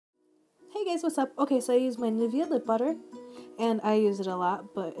guys, what's up? Okay, so I use my Nivea lip butter, and I use it a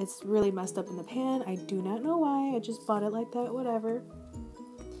lot, but it's really messed up in the pan. I do not know why. I just bought it like that, whatever.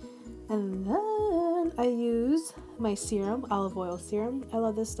 And then I use my serum, olive oil serum. I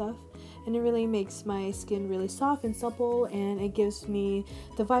love this stuff, and it really makes my skin really soft and supple, and it gives me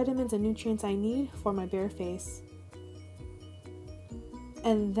the vitamins and nutrients I need for my bare face.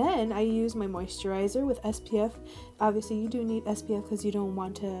 And then I use my moisturizer with SPF. Obviously you do need SPF because you don't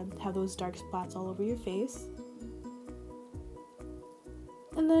want to have those dark spots all over your face.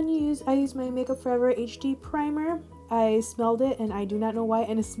 And then I use my Makeup Forever HD primer. I smelled it and I do not know why,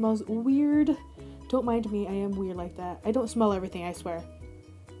 and it smells weird. Don't mind me, I am weird like that. I don't smell everything, I swear.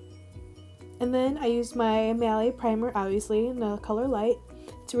 And then I use my Mally primer, obviously in the color light.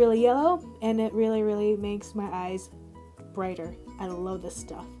 It's really yellow and it really makes my eyes brighter. I love this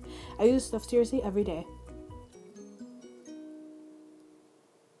stuff. I use this stuff seriously every day.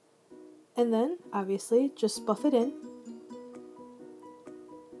 And then obviously just buff it in.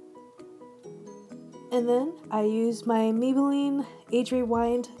 And then I use my Maybelline Age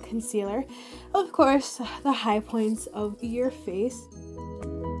Rewind concealer. Of course, the high points of your face.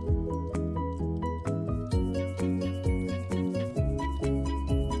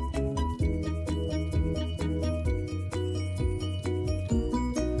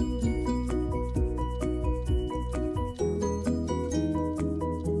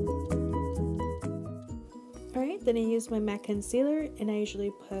 Then I use my MAC concealer, and I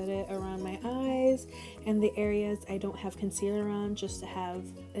usually put it around my eyes and the areas I don't have concealer on, just to have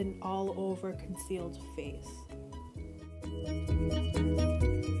an all over concealed face.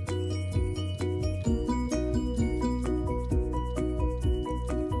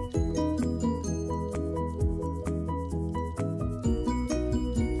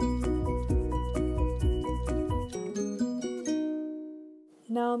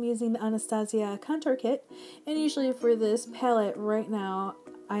 Now I'm using the Anastasia contour kit, and usually for this palette right now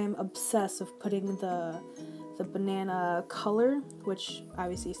I am obsessed with putting the banana color, which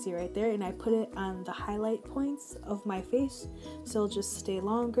obviously you see right there, and I put it on the highlight points of my face so it'll just stay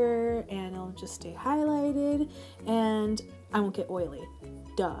longer and it'll just stay highlighted and I won't get oily.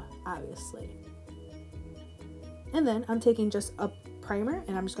 Duh, obviously. And then I'm taking just a primer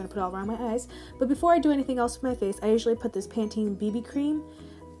and I'm just going to put it all around my eyes. But before I do anything else with my face, I usually put this Pantene BB cream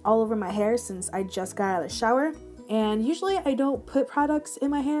all over my hair since I just got out of the shower. And usually I don't put products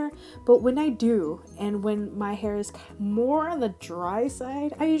in my hair, but when I do, and when my hair is more on the dry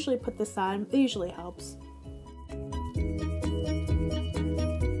side, I usually put this on. It usually helps.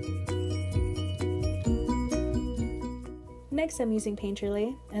 Next, I'm using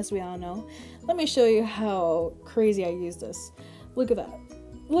Painterly, as we all know. Let me show you how crazy I use this. Look at that.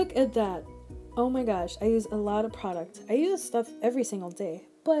 Look at that. Oh my gosh, I use a lot of product. I use this stuff every single day,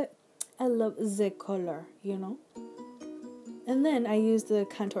 but I love the color, you know? And then I use the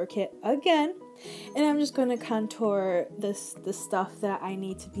contour kit again, and I'm just going to contour the stuff that I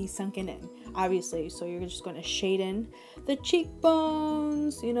need to be sunken in, obviously. So you're just going to shade in the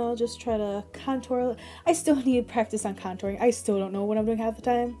cheekbones, you know, just try to contour. I still need practice on contouring. I still don't know what I'm doing half the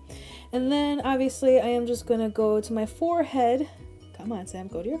time. And then obviously I am just going to go to my forehead. Come on, Sam,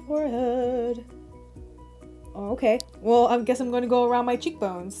 go to your forehead. Oh, okay. Well, I guess I'm going to go around my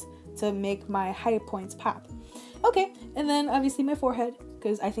cheekbones to make my high points pop. Okay, and then obviously my forehead,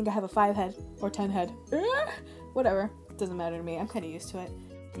 because I think I have a 5 head or 10 head. Whatever, doesn't matter to me. I'm kind of used to it.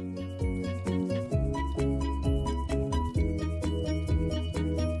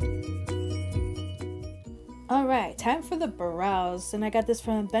 Alright, time for the brows, and I got this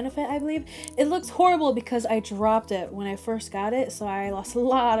from Benefit, I believe. It looks horrible because I dropped it when I first got it, so I lost a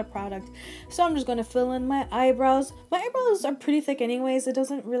lot of product. So I'm just going to fill in my eyebrows. My eyebrows are pretty thick anyways, it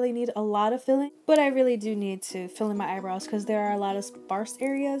doesn't really need a lot of filling, but I really do need to fill in my eyebrows because there are a lot of sparse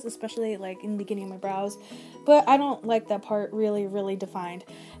areas, especially like in the beginning of my brows, but I don't like that part really defined.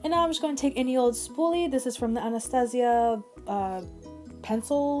 And now I'm just going to take any old spoolie. This is from the Anastasia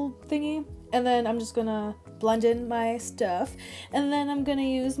pencil thingy. And then I'm just gonna blend in my stuff. And then I'm gonna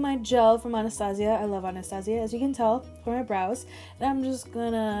use my gel from Anastasia. I love Anastasia, as you can tell, for my brows. And I'm just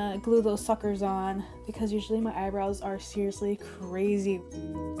gonna glue those suckers on because usually my eyebrows are seriously crazy.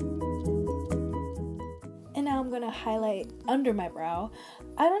 And now I'm gonna highlight under my brow.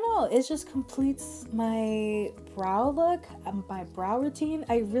 I don't know, it just completes my brow look, my brow routine.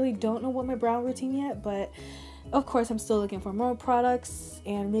 I really don't know what my brow routine yet, but of course, I'm still looking for more products,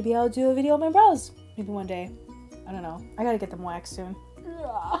 and maybe I'll do a video on my brows. Maybe one day. I don't know. I gotta get them waxed soon.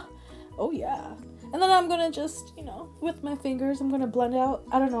 Oh yeah. And then I'm gonna just, you know, with my fingers, I'm gonna blend out.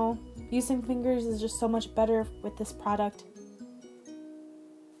 I don't know. Using fingers is just so much better with this product.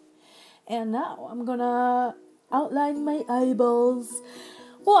 And now I'm gonna outline my eyeballs.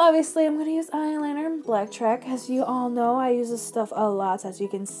 Well, obviously I'm gonna use eyeliner, black track. As you all know, I use this stuff a lot, as you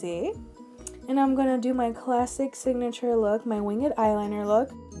can see. And I'm gonna do my classic signature look, my winged eyeliner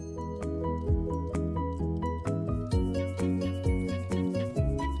look.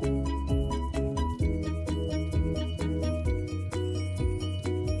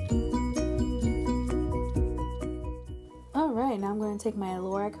 Alright, now I'm going to take my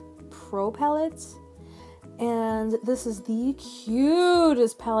Lorac Pro palette, and this is the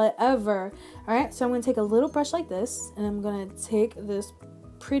cutest palette ever. Alright, so I'm going to take a little brush like this, and I'm going to take this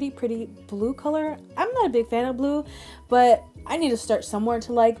pretty blue color. I'm not a big fan of blue, but I need to start somewhere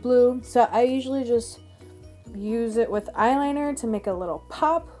to like blue, so I usually just use it with eyeliner to make a little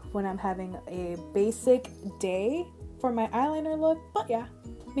pop when I'm having a basic day for my eyeliner look. But yeah,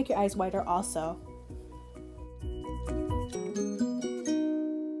 make your eyes whiter also.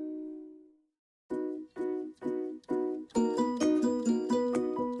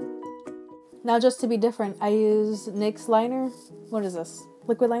 Now, just to be different, I use NYX liner. What is this?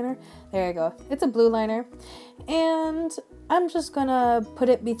 Liquid liner? There you go. It's a blue liner. And I'm just gonna put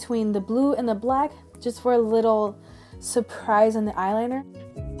it between the blue and the black just for a little surprise in the eyeliner.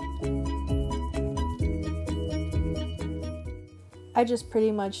 I just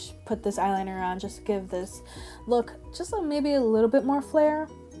pretty much put this eyeliner on just to give this look just maybe a little bit more flair.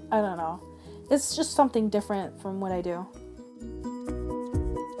 I don't know. It's just something different from what I do.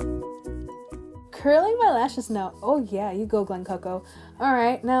 Curling my lashes now. Oh yeah, you go, Glen Coco.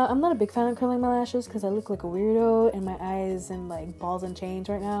 Alright, now I'm not a big fan of curling my lashes because I look like a weirdo and my eyes and like balls and chains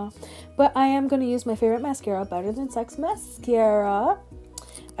right now. But I am going to use my favorite mascara, Better Than Sex mascara.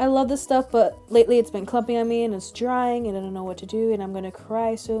 I love this stuff, but lately it's been clumping on me and it's drying and I don't know what to do, and I'm going to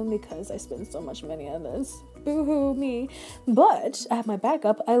cry soon because I spent so much money on this. Boo-hoo me. But I have my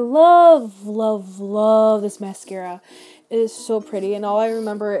backup. I love this mascara. It is so pretty, and all I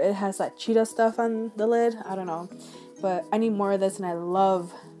remember, it has that cheetah stuff on the lid. I don't know, but I need more of this, and I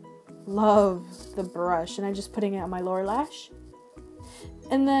love the brush, and I'm just putting it on my lower lash.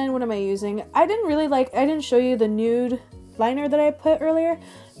 And then what am I using? I didn't show you the nude liner that I put earlier,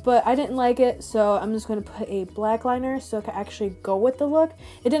 but I didn't like it, so I'm just going to put a black liner so it can actually go with the look.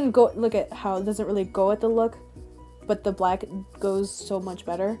 It didn't go, look at how it doesn't really go with the look, but the black goes so much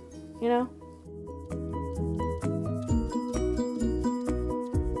better, you know?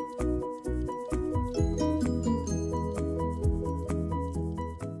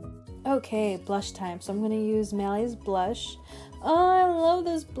 Okay, blush time. So I'm going to use Mally's blush. Oh, I love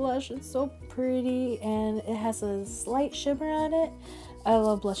this blush. It's so pretty and it has a slight shimmer on it. I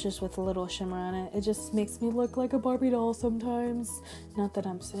love blushes with a little shimmer on it. It just makes me look like a Barbie doll sometimes. Not that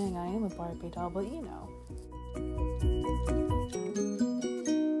I'm saying I am a Barbie doll, but you know.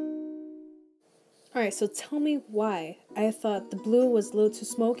 Alright, so tell me why I thought the blue was a little too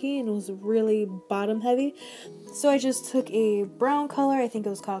smoky and it was really bottom heavy. So I just took a brown color, I think it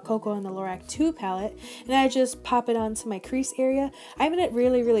was called Cocoa, in the Lorac 2 palette, and I just pop it onto my crease area. I made it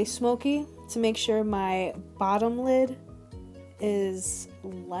really smoky to make sure my bottom lid is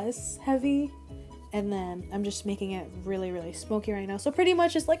less heavy, and then I'm just making it really smoky right now. So pretty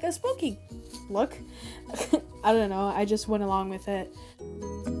much it's like a smoky look. I don't know, I just went along with it.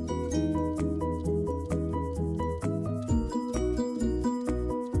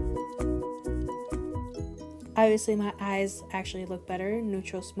 Obviously my eyes actually look better,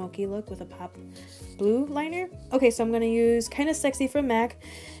 neutral smoky look with a pop blue liner. Okay, so I'm going to use Kinda Sexy from MAC,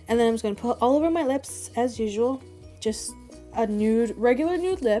 and then I'm just going to put all over my lips as usual. Just a nude, regular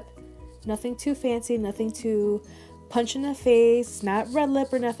nude lip. Nothing too fancy, nothing too punch in the face, not red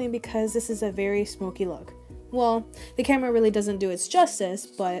lip or nothing, because this is a very smoky look. Well, the camera really doesn't do its justice,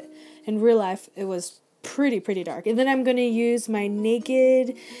 but in real life it was pretty dark. And then I'm going to use my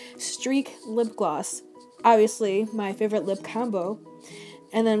Naked Streak lip gloss. Obviously, my favorite lip combo.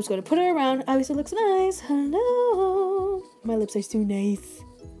 And then I'm just going to put it around. Obviously, it looks nice. Hello. My lips are so nice.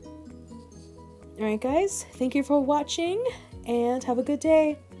 Alright, guys. Thank you for watching. And have a good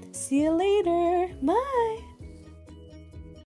day. See you later. Bye.